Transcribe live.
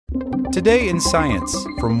Today in Science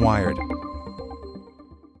from Wired.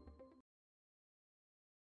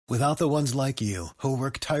 Without the ones like you, who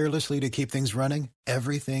work tirelessly to keep things running,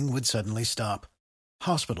 everything would suddenly stop.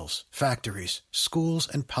 Hospitals, factories, schools,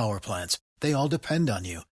 and power plants, they all depend on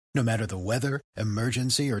you. No matter the weather,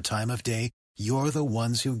 emergency, or time of day, you're the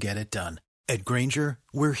ones who get it done. At Grainger,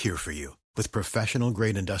 we're here for you with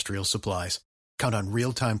professional-grade industrial supplies. Count on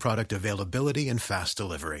real-time product availability and fast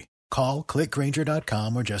delivery. Call, click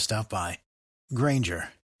Grainger.com, or just stop by. Grainger,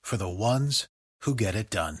 for the ones who get it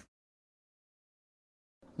done.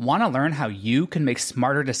 Want to learn how you can make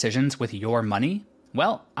smarter decisions with your money?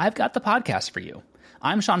 Well, I've got the podcast for you.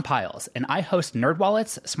 I'm Sean Piles, and I host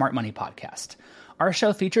NerdWallet's Smart Money Podcast. Our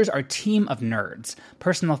show features our team of nerds,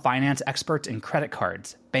 personal finance experts in credit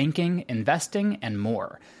cards, banking, investing, and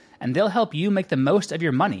more. And they'll help you make the most of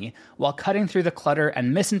your money while cutting through the clutter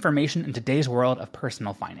and misinformation in today's world of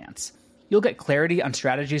personal finance. You'll get clarity on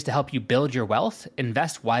strategies to help you build your wealth,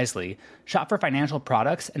 invest wisely, shop for financial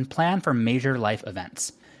products, and plan for major life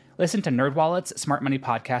events. Listen to NerdWallet's Smart Money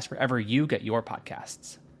Podcast wherever you get your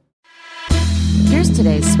podcasts. Here's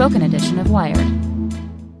today's spoken edition of Wired.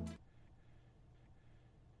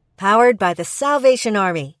 Powered by the Salvation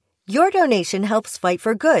Army, your donation helps fight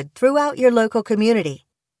for good throughout your local community.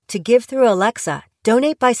 To give through Alexa,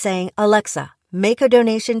 donate by saying, "Alexa, make a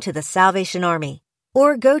donation to the Salvation Army,"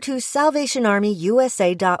 or go to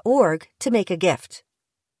salvationarmyusa.org to make a gift.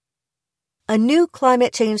 A new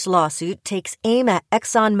climate change lawsuit takes aim at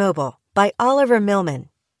ExxonMobil by Oliver Millman.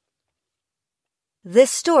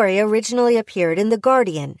 This story originally appeared in The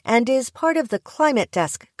Guardian and is part of the Climate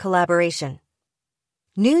Desk collaboration.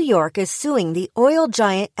 New York is suing the oil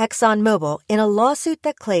giant ExxonMobil in a lawsuit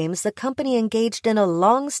that claims the company engaged in a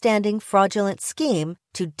long-standing fraudulent scheme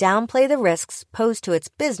to downplay the risks posed to its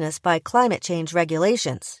business by climate change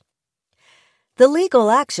regulations. The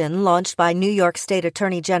legal action, launched by New York State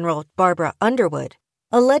Attorney General Barbara Underwood,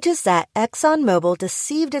 alleges that ExxonMobil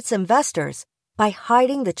deceived its investors by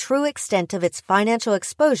hiding the true extent of its financial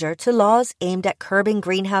exposure to laws aimed at curbing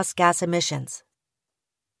greenhouse gas emissions.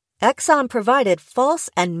 Exxon provided false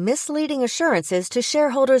and misleading assurances to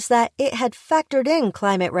shareholders that it had factored in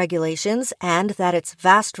climate regulations and that its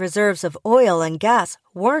vast reserves of oil and gas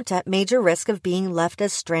weren't at major risk of being left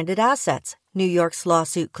as stranded assets, New York's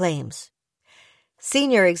lawsuit claims.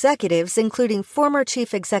 Senior executives, including former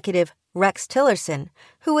Chief Executive Rex Tillerson,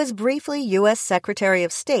 who was briefly U.S. Secretary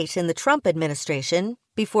of State in the Trump administration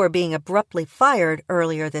before being abruptly fired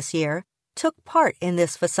earlier this year, took part in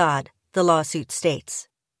this facade, the lawsuit states.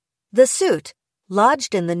 The suit,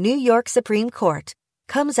 lodged in the New York Supreme Court,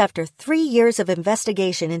 comes after 3 years of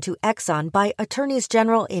investigation into Exxon by attorneys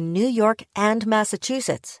general in New York and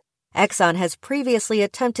Massachusetts. Exxon has previously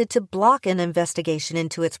attempted to block an investigation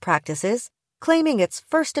into its practices, claiming its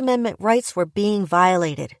First Amendment rights were being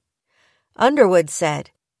violated. Underwood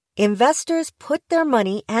said, "Investors put their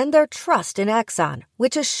money and their trust in Exxon,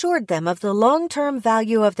 which assured them of the long-term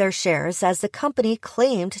value of their shares as the company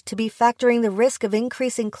claimed to be factoring the risk of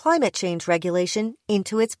increasing climate change regulation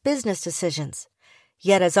into its business decisions.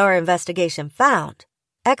 Yet, as our investigation found,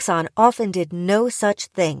 Exxon often did no such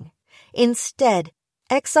thing. Instead,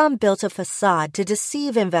 Exxon built a facade to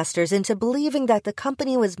deceive investors into believing that the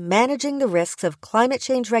company was managing the risks of climate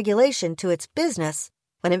change regulation to its business,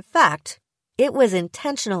 when in fact, it was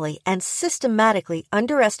intentionally and systematically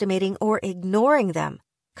underestimating or ignoring them,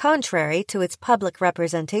 contrary to its public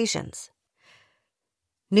representations."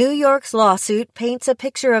 New York's lawsuit paints a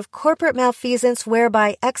picture of corporate malfeasance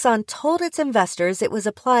whereby Exxon told its investors it was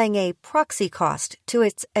applying a proxy cost to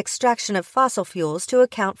its extraction of fossil fuels to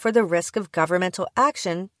account for the risk of governmental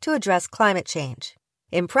action to address climate change.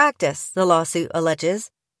 In practice, the lawsuit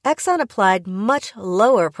alleges, Exxon applied much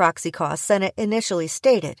lower proxy costs than it initially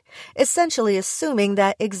stated, essentially assuming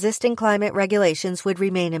that existing climate regulations would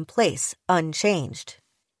remain in place, unchanged.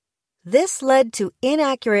 This led to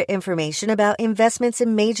inaccurate information about investments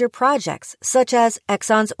in major projects, such as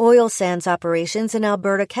Exxon's oil sands operations in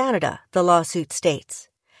Alberta, Canada, the lawsuit states.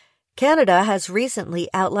 Canada has recently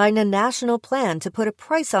outlined a national plan to put a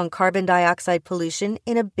price on carbon dioxide pollution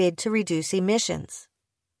in a bid to reduce emissions.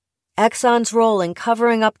 Exxon's role in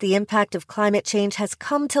covering up the impact of climate change has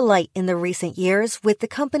come to light in the recent years, with the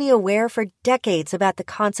company aware for decades about the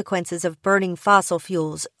consequences of burning fossil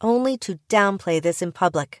fuels, only to downplay this in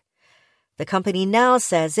public. The company now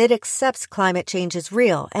says it accepts climate change is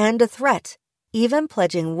real and a threat, even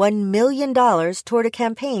pledging $1 million toward a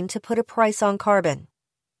campaign to put a price on carbon.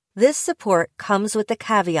 This support comes with the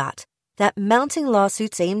caveat that mounting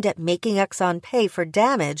lawsuits aimed at making Exxon pay for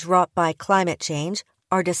damage wrought by climate change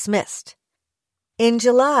are dismissed. In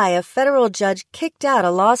July, a federal judge kicked out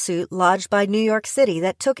a lawsuit lodged by New York City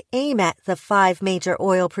that took aim at the 5 major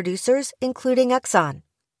oil producers, including Exxon.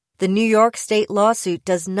 The New York state lawsuit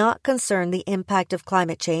does not concern the impact of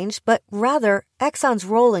climate change, but rather Exxon's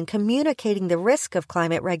role in communicating the risk of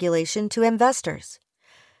climate regulation to investors.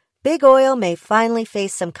 Big oil may finally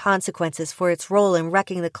face some consequences for its role in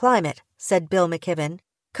wrecking the climate, said Bill McKibben,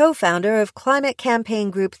 co-founder of climate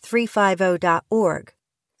campaign group 350.org.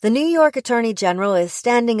 The New York Attorney General is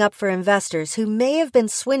standing up for investors who may have been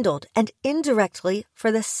swindled and indirectly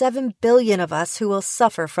for the 7 billion of us who will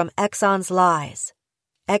suffer from Exxon's lies.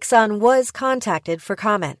 Exxon was contacted for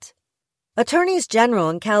comment. Attorneys General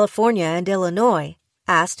in California and Illinois,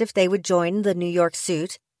 asked if they would join the New York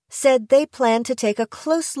suit, said they plan to take a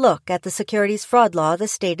close look at the securities fraud law the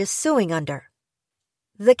state is suing under.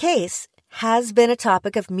 The case has been a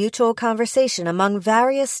topic of mutual conversation among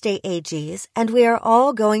various state AGs, and we are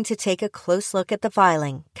all going to take a close look at the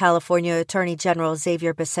filing, California Attorney General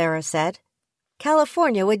Xavier Becerra said.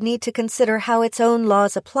 California would need to consider how its own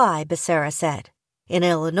laws apply, Becerra said. In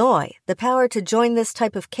Illinois, the power to join this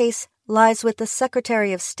type of case lies with the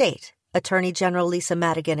Secretary of State, Attorney General Lisa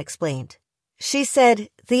Madigan explained. She said,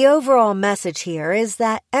 the overall message here is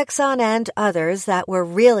that Exxon and others that were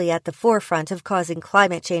really at the forefront of causing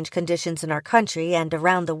climate change conditions in our country and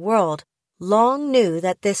around the world long knew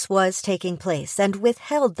that this was taking place and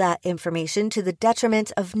withheld that information to the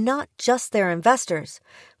detriment of not just their investors,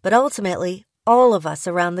 but ultimately all of us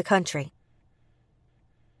around the country.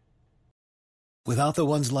 Without the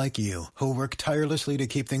ones like you, who work tirelessly to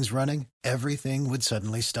keep things running, everything would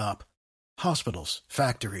suddenly stop. Hospitals,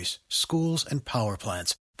 factories, schools, and power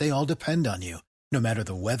plants, they all depend on you. No matter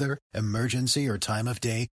the weather, emergency, or time of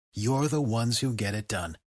day, you're the ones who get it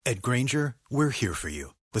done. At Grainger, we're here for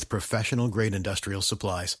you with professional-grade industrial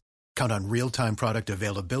supplies. Count on real-time product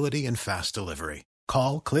availability and fast delivery.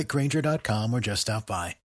 Call, click Grainger.com, or just stop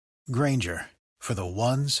by. Grainger, for the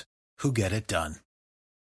ones who get it done.